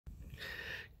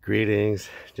Greetings.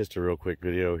 Just a real quick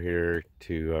video here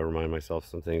to remind myself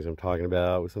some things I'm talking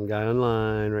about with some guy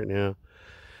online right now.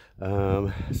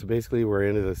 So basically we're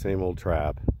into the same old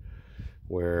trap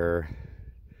where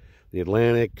the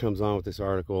Atlantic comes on with this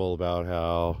article about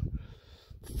how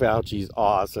Fauci's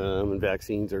awesome and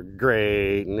vaccines are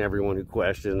great and everyone who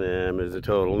questioned them is a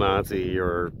total Nazi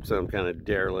or some kind of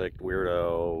derelict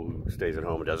weirdo who stays at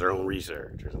home and does their own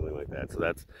research or something like that.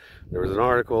 So there was an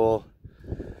article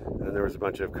and there was a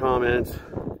bunch of comments,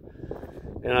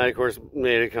 and I of course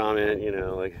made a comment,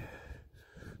 like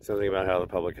something about how the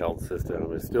public health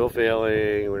system is still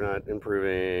failing, we're not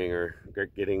improving or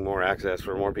getting more access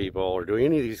for more people or doing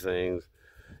any of these things,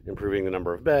 improving the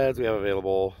number of beds we have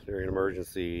available during an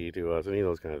emergency to us, any of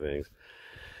those kind of things.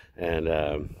 And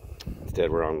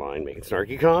instead we're online making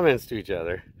snarky comments to each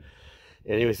other.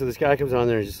 Anyway, so this guy comes on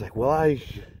there and is just like, well,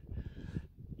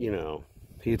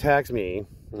 he attacks me,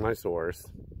 my source.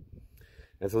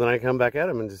 And so then I come back at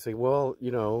him and just say, well,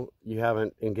 you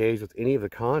haven't engaged with any of the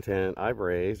content I've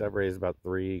raised. I've raised about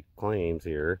 3 claims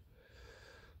here.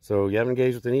 So you haven't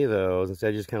engaged with any of those.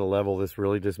 Instead, you just kind of level this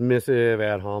really dismissive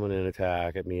ad hominem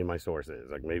attack at me and my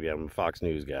sources. Like maybe I'm a Fox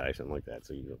News guy, something like that.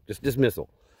 So just dismissal.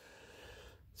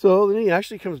 So then he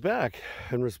actually comes back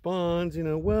and responds,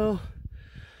 well,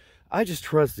 I just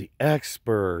trust the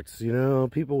experts,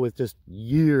 people with just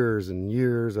years and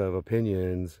years of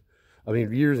opinions. I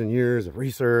mean, years and years of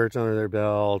research under their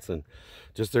belts, and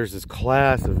just there's this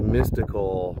class of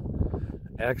mystical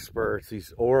experts,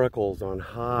 these oracles on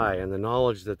high, and the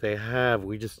knowledge that they have,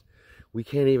 we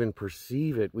can't even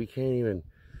perceive it. We can't even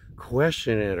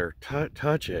question it or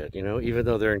touch it, even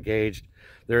though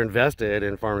they're invested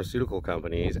in pharmaceutical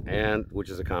companies, and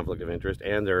which is a conflict of interest,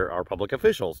 and there are public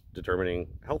officials determining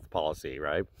health policy,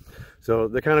 right? So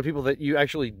the kind of people that you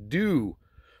actually do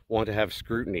want to have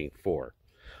scrutiny for,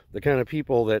 the kind of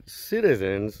people that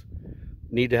citizens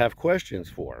need to have questions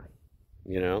for,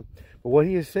 But what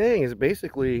he is saying is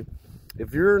basically,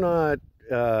 if you're not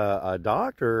a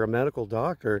doctor, a medical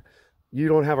doctor, you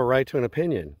don't have a right to an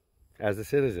opinion as a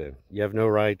citizen. You have no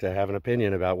right to have an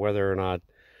opinion about whether or not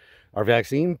our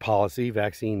vaccine policy,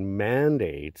 vaccine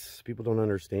mandates, people don't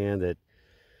understand that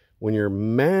when you're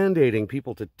mandating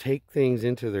people to take things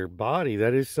into their body,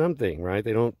 that is something, right?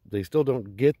 They still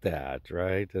don't get that,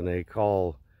 right? And they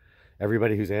call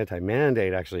everybody who's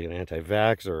anti-mandate actually an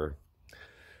anti-vaxxer.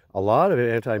 A lot of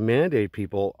anti-mandate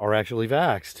people are actually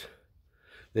vaxxed.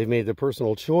 They've made the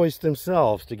personal choice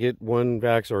themselves to get one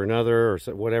vax or another or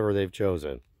whatever they've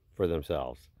chosen for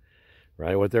themselves,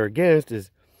 right? What they're against is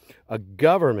a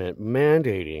government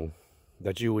mandating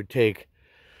that you would take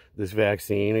this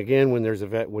vaccine, again, when there's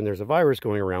a virus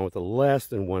going around with a less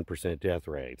than 1% death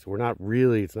rate. So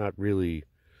it's not really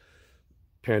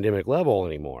pandemic level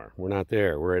anymore. We're not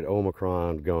there. We're at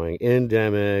Omicron going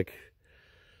endemic.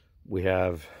 We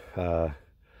have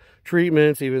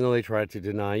treatments, even though they tried to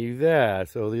deny you that.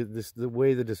 So the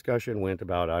way the discussion went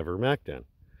about ivermectin,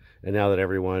 and now that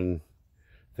everyone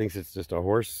thinks it's just a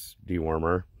horse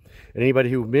dewormer, and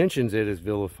anybody who mentions it is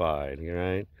vilified,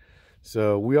 right?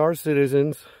 So we are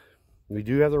citizens. We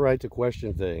do have the right to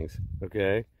question things,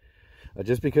 okay?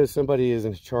 Just because somebody is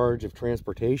in charge of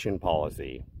transportation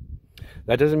policy,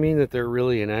 that doesn't mean that they're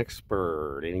really an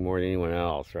expert any more than anyone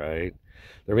else, right?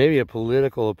 There may be a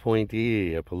political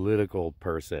appointee, a political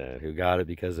person who got it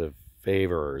because of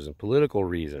favors and political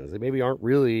reasons. They maybe aren't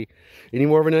really any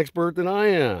more of an expert than I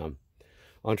am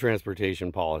on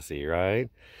transportation policy, right?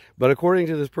 But according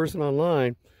to this person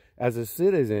online, as a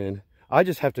citizen, I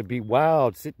just have to be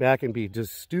wowed, sit back and be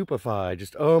just stupefied,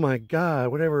 just, oh my God,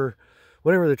 whatever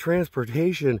the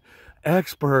transportation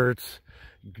experts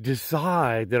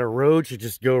decide that a road should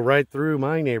just go right through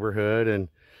my neighborhood and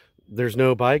there's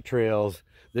no bike trails.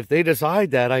 If they decide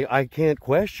that, I can't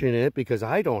question it because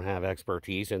I don't have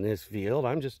expertise in this field.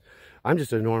 I'm just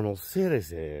a normal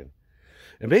citizen.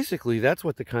 And basically that's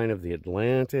what the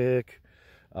Atlantic,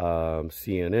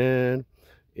 CNN,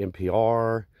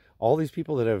 NPR, all these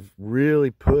people that have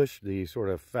really pushed the sort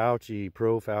of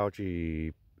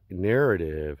pro-Fauci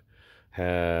narrative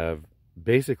have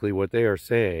basically what they are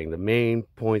saying. The main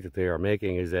point that they are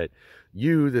making is that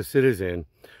you, the citizen,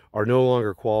 are no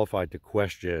longer qualified to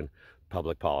question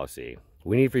public policy.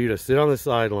 We need for you to sit on the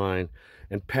sideline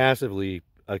and passively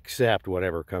accept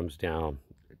whatever comes down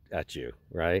at you,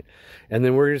 right? And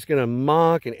then we're just going to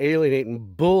mock and alienate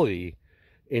and bully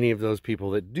any of those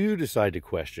people that do decide to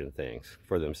question things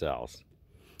for themselves,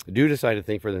 do decide to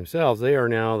think for themselves. They are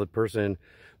now the person,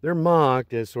 they're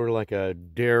mocked as sort of like a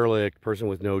derelict person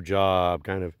with no job,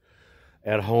 kind of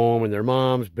at home in their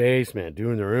mom's basement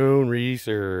doing their own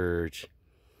research,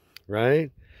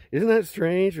 right? Isn't that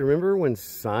strange? Remember when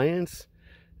science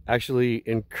actually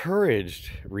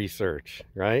encouraged research,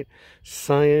 right?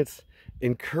 Science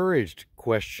encouraged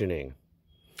questioning.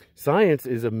 Science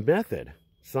is a method.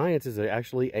 Science is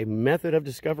actually a method of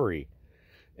discovery.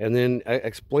 And then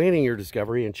explaining your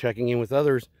discovery and checking in with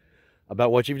others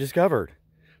about what you've discovered.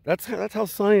 That's how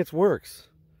science works.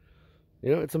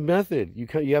 You know, it's a method. You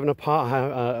have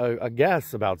a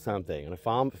guess about something, and a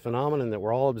phenomenon that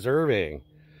we're all observing.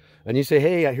 And you say,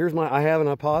 hey, I have an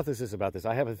hypothesis about this.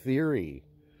 I have a theory,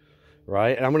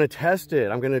 right? And I'm going to test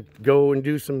it. I'm going to go and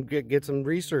get some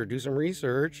research, do some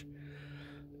research,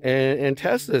 and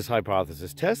test this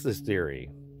hypothesis, test this theory.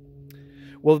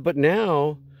 Well, but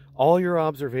now all your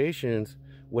observations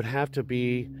would have to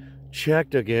be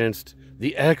checked against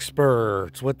the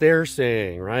experts, what they're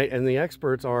saying, right? And the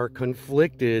experts are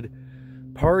conflicted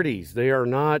parties. They are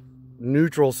not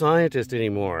neutral scientists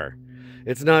anymore.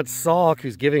 It's not Salk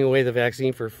who's giving away the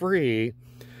vaccine for free.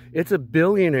 It's a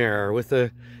billionaire with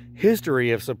a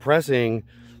history of suppressing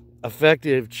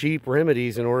effective, cheap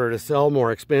remedies in order to sell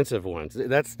more expensive ones.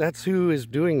 That's who is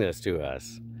doing this to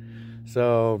us.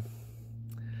 So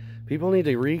people need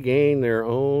to regain their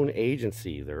own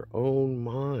agency, their own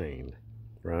mind,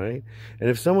 right? And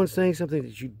if someone's saying something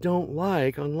that you don't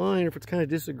like online, if it's kind of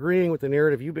disagreeing with the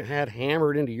narrative you've had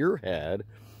hammered into your head,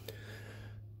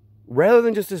 rather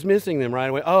than just dismissing them right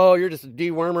away, oh, you're just a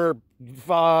dewormer,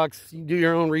 fox, you do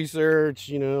your own research,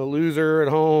 you know, loser at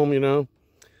home, you know,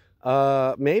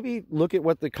 maybe look at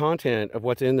what the content of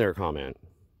what's in their comment.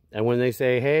 And when they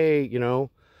say, hey, you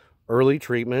know, early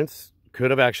treatments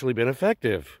could have actually been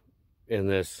effective in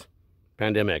this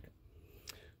pandemic.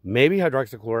 Maybe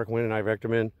hydroxychloroquine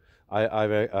and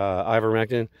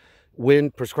ivermectin,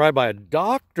 when prescribed by a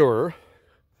doctor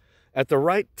at the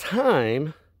right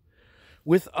time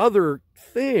with other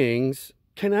things,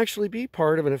 can actually be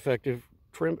part of an effective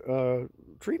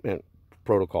treatment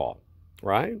protocol,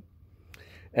 right?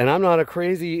 And I'm not a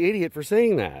crazy idiot for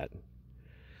saying that.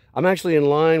 I'm actually in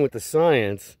line with the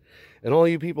science. And all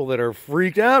you people that are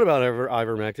freaked out about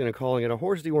ivermectin and calling it a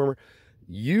horse dewormer,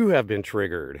 you have been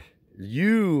triggered.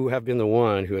 You have been the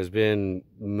one who has been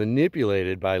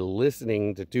manipulated by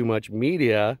listening to too much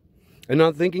media and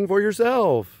not thinking for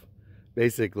yourself,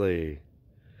 basically,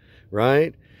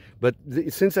 right? But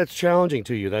since that's challenging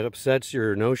to you, that upsets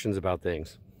your notions about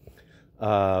things.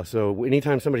 So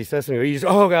anytime somebody says something, you just,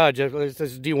 oh God, Jeff, it's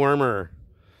this dewormer,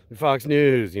 Fox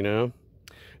News, you know?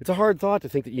 It's a hard thought to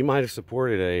think that you might have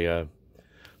supported a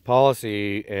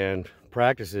policy and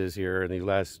practices here in the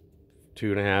last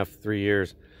 2.5, 3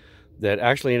 years that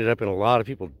actually ended up in a lot of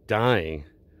people dying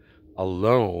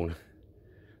alone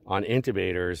on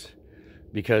intubators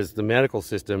because the medical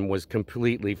system was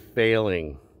completely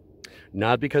failing.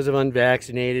 Not because of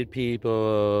unvaccinated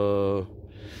people,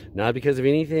 not because of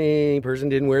anything, person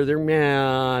didn't wear their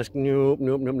mask, nope.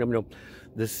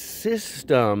 The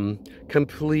system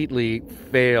completely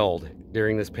failed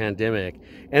during this pandemic,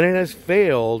 and it has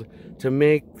failed to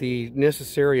make the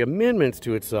necessary amendments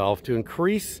to itself to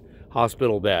increase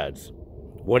hospital beds.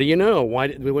 What do you know? Why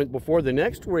did we went before the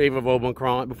next wave of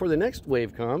Omicron, before the next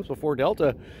wave comes, before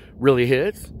Delta really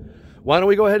hits? Why don't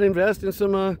we go ahead and invest in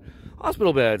some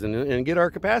hospital beds and get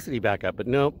our capacity back up? But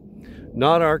no,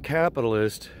 not our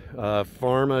capitalist,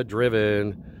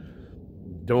 pharma-driven,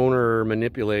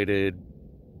 donor-manipulated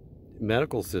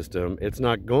medical system. It's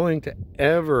not going to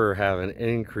ever have an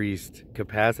increased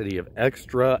capacity of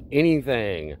extra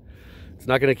anything. It's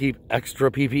not going to keep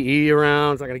extra PPE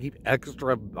around. It's not going to keep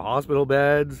extra hospital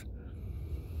beds,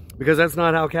 because that's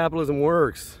not how capitalism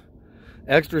works.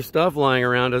 Extra stuff lying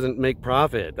around doesn't make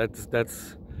profit.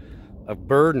 That's a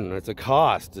burden. It's a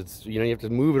cost. It's, you know, you have to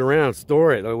move it around,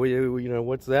 store it. You know,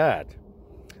 what's that?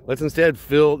 Let's instead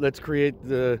let's create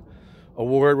the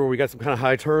award where we got some kind of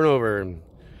high turnover and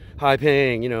high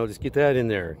paying, you know, just get that in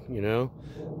there, you know.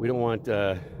 We don't want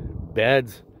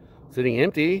beds sitting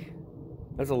empty.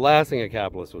 That's the last thing a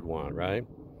capitalist would want, right?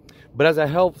 But as a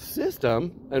health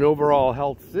system, an overall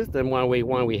health system, why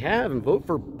we have and vote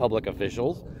for public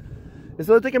officials is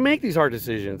so that they can make these hard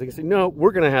decisions. They can say, no,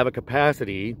 we're going to have a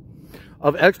capacity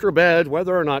of extra beds,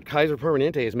 whether or not Kaiser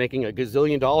Permanente is making $1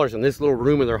 gazillion in this little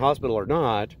room in their hospital or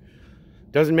not.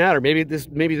 Doesn't matter. Maybe this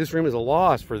room is a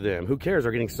loss for them. Who cares?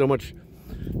 They're getting so much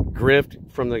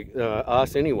grift from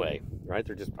us anyway, right?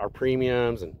 They're just our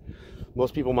premiums, and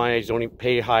most people my age don't even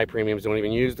pay high premiums, don't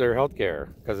even use their health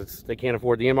care because they can't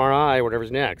afford the MRI or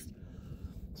whatever's next.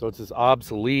 So it's this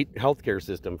obsolete healthcare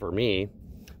system for me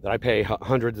that I pay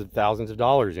hundreds of thousands of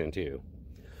dollars into.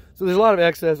 So there's a lot of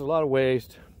excess, a lot of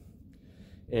waste,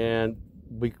 and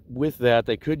with that,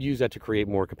 they could use that to create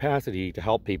more capacity to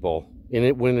help people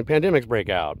when the pandemics break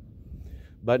out.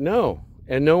 But no,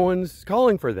 and no one's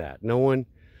calling for that. No one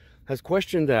has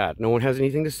questioned that. No one has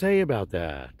anything to say about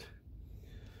that.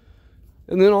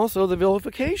 And then also the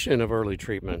vilification of early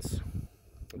treatments.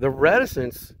 The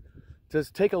reticence to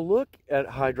take a look at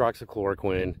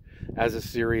hydroxychloroquine as a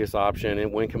serious option,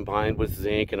 and when combined with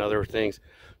zinc and other things,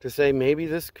 to say maybe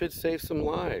this could save some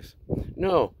lives.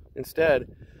 No,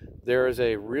 instead, there is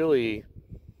a really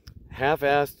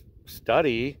half-assed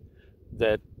study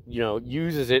that, you know,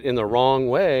 uses it in the wrong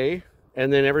way,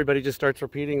 and then everybody just starts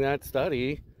repeating that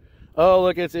study. Oh,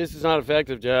 look, it's not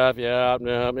effective, Jeff. Yeah,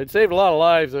 no, it saved a lot of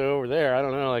lives over there. I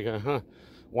don't know, like,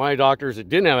 why doctors that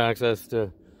didn't have access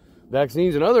to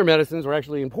vaccines and other medicines were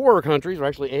actually in poorer countries were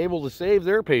actually able to save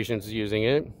their patients using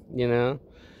it, you know.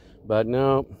 But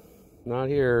no, not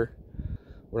here.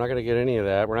 We're not going to get any of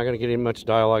that. We're not going to get any much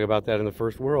dialogue about that in the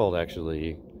first world,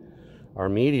 actually. Our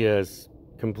media is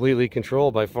completely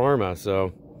controlled by pharma,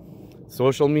 so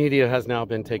social media has now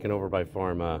been taken over by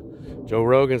pharma. Joe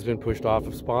Rogan's been pushed off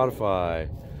of Spotify.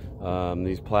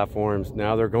 These platforms,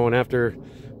 now they're going after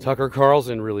Tucker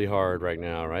Carlson really hard right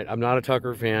now, right? I'm not a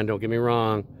Tucker fan, don't get me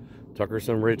wrong. Tucker's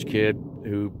some rich kid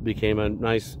who became a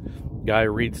nice guy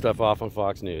who reads stuff off on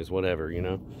Fox News, whatever, you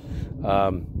know.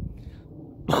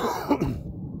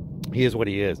 He is what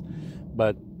he is.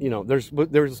 But, you know,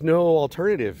 there's no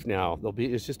alternative now.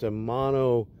 It's just a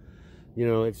mono, you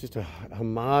know, it's just a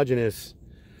homogenous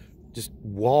just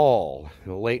wall.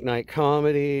 You know, late night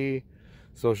comedy,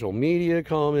 social media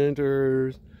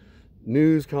commenters,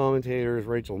 news commentators,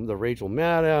 the Rachel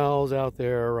Maddow's out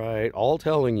there, right? All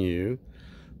telling you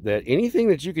that anything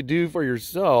that you could do for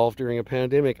yourself during a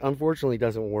pandemic, unfortunately,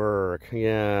 doesn't work.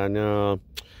 Yeah, no.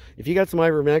 If you got some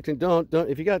ivermectin, don't.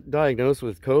 If you got diagnosed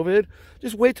with COVID,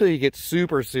 just wait till you get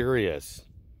super serious,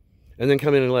 and then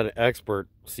come in and let an expert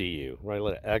see you, right?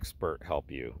 Let an expert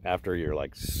help you after you're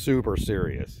like super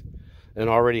serious, and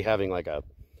already having like a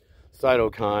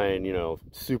cytokine, you know,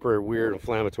 super weird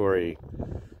inflammatory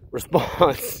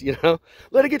response. You know,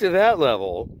 let it get to that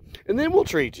level, and then we'll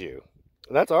treat you.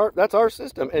 That's our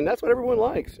system, and that's what everyone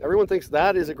likes. Everyone thinks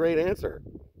that is a great answer.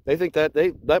 They think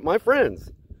that my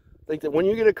friends think that when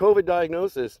you get a COVID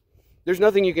diagnosis, there's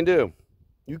nothing you can do.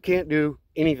 You can't do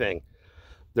anything.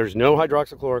 There's no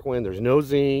hydroxychloroquine, there's no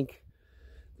zinc,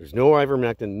 there's no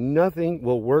ivermectin. Nothing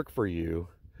will work for you,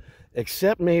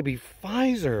 except maybe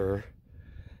Pfizer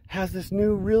has this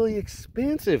new really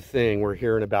expensive thing we're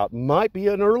hearing about. Might be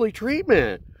an early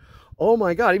treatment. Oh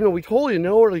my God, even though we told you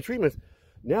no early treatments,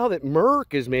 now that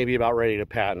Merck is maybe about ready to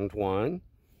patent one,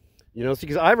 you know, see,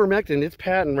 because ivermectin, its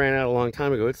patent ran out a long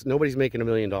time ago. Nobody's making $1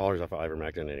 million off of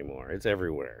ivermectin anymore. It's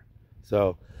everywhere.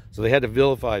 So they had to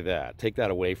vilify that, take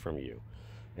that away from you.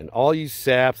 And all you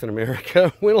saps in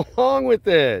America went along with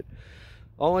it.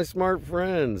 All my smart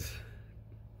friends.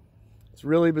 It's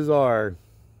really bizarre.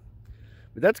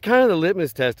 But that's kind of the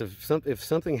litmus test of if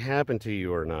something happened to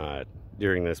you or not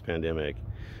during this pandemic.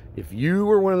 If you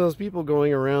were one of those people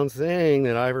going around saying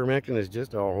that ivermectin is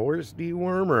just a horse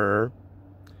dewormer,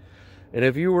 and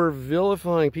if you were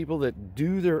vilifying people that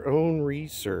do their own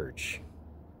research,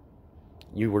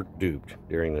 you were duped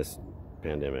during this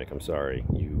pandemic. I'm sorry.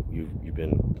 You've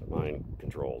been mind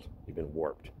controlled. You've been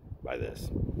warped by this.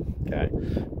 Okay?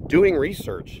 Doing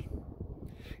research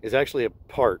is actually a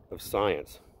part of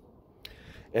science.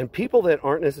 And people that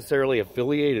aren't necessarily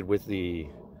affiliated with the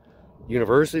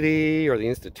university or the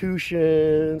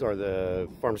institutions or the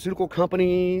pharmaceutical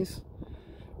companies,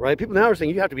 right? People now are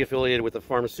saying you have to be affiliated with a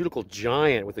pharmaceutical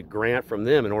giant with a grant from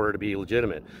them in order to be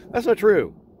legitimate. That's not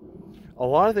true. A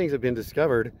lot of things have been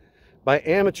discovered by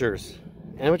amateurs.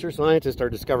 Amateur scientists are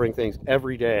discovering things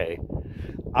every day.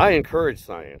 I encourage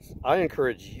science. I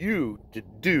encourage you to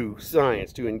do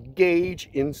science, to engage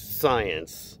in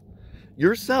science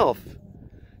yourself.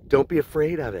 Don't be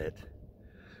afraid of it,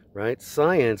 right?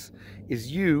 Science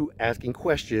is you asking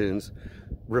questions,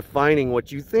 refining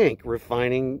what you think,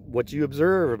 refining what you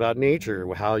observe about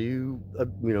nature, how you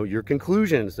know, your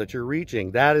conclusions that you're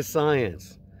reaching. That is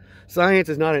science. Science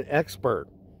is not an expert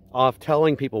off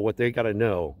telling people what they got to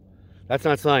know. That's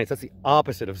not science. That's the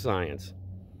opposite of science.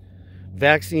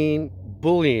 Vaccine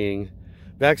bullying,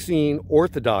 vaccine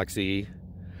orthodoxy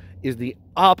is the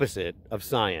opposite of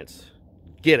science.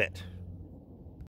 Get it.